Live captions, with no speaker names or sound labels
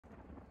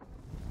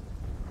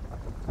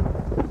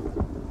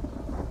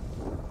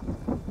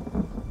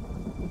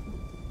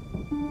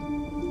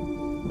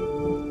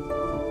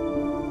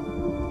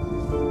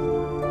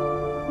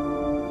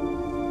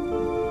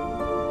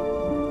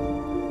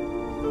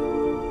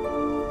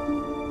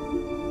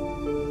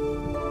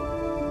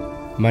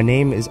My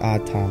name is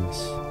Odd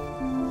Thomas.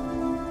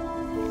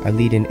 I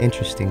lead an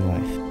interesting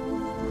life.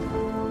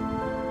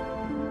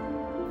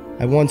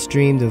 I once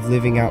dreamed of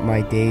living out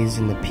my days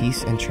in the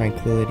peace and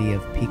tranquility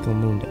of Pico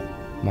Munda,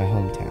 my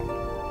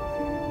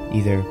hometown.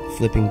 Either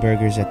flipping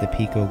burgers at the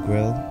Pico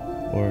Grill,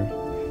 or,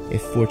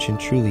 if fortune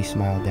truly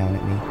smiled down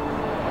at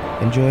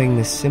me, enjoying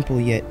the simple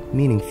yet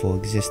meaningful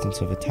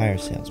existence of a tire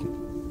salesman.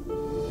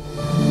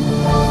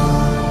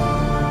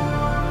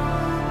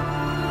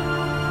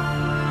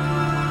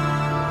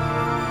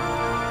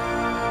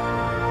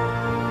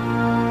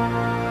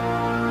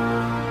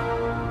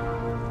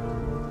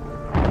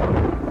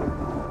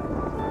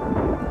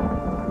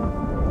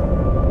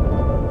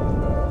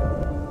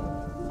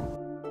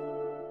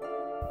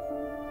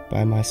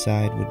 By my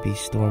side would be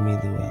Stormy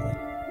Llewellyn,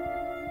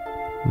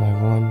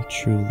 my one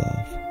true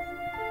love,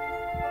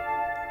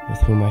 with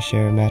whom I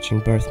share a matching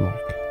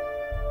birthmark.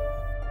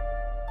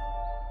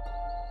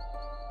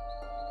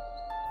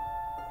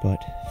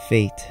 But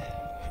fate,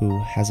 who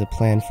has a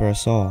plan for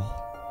us all,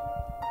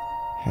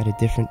 had a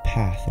different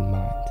path in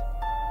mind.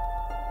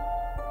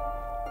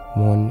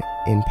 One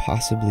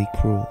impossibly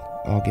cruel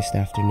August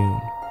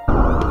afternoon,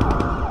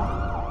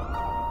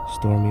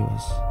 Stormy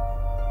was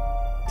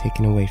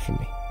taken away from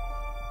me.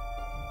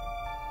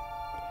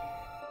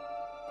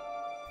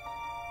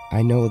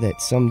 I know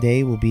that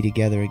someday we'll be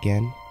together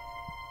again.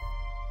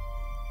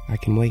 I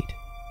can wait.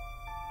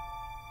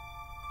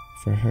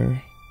 For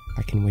her,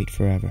 I can wait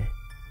forever.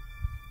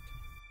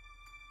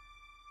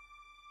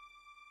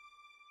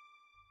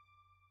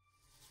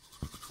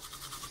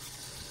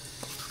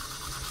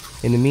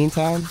 In the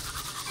meantime,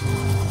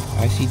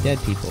 I see dead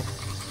people.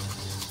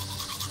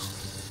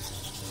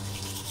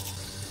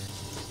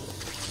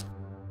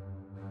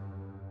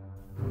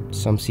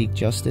 Some seek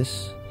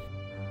justice.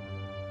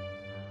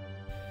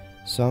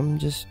 Some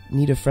just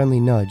need a friendly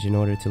nudge in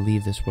order to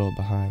leave this world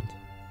behind.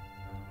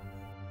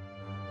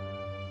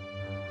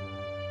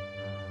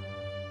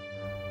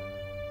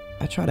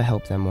 I try to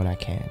help them when I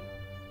can.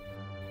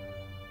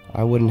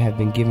 I wouldn't have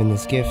been given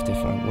this gift if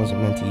I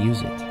wasn't meant to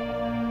use it.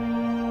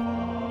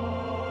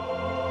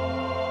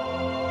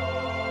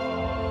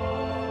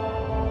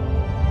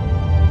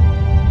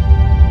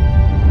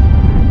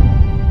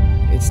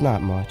 It's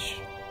not much,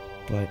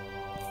 but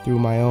through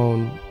my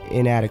own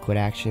inadequate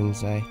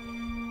actions, I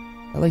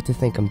like to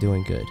think I'm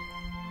doing good.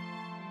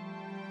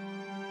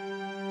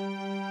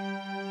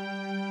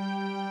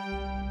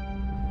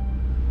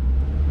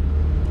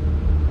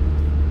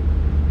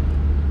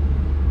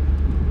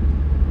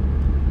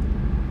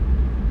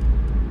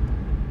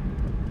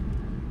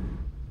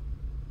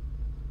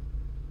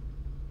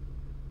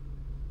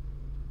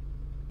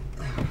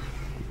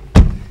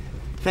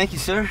 Thank you,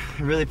 sir.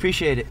 I really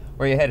appreciate it.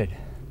 Where are you headed?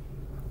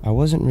 I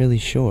wasn't really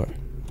sure.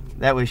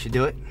 That way should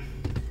do it.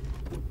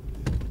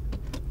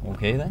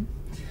 Okay, then.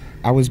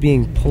 I was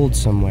being pulled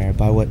somewhere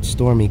by what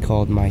Stormy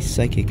called my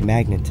psychic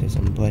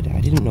magnetism, but I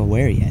didn't know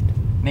where yet.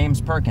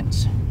 Name's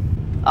Perkins.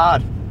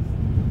 Odd.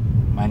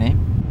 My name?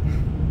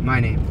 My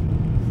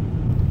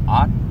name.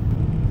 Odd?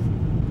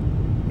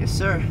 Yes,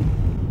 sir.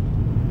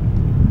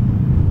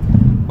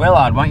 Well,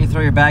 Odd, why don't you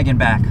throw your bag in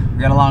back? We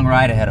got a long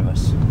ride ahead of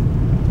us.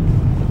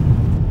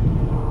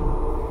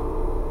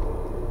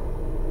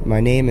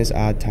 My name is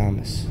Odd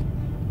Thomas.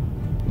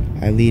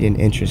 I lead an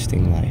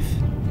interesting life.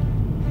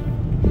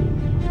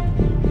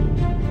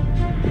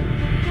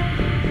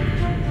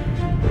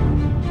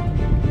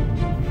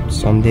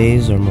 Some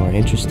days are more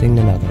interesting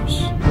than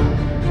others.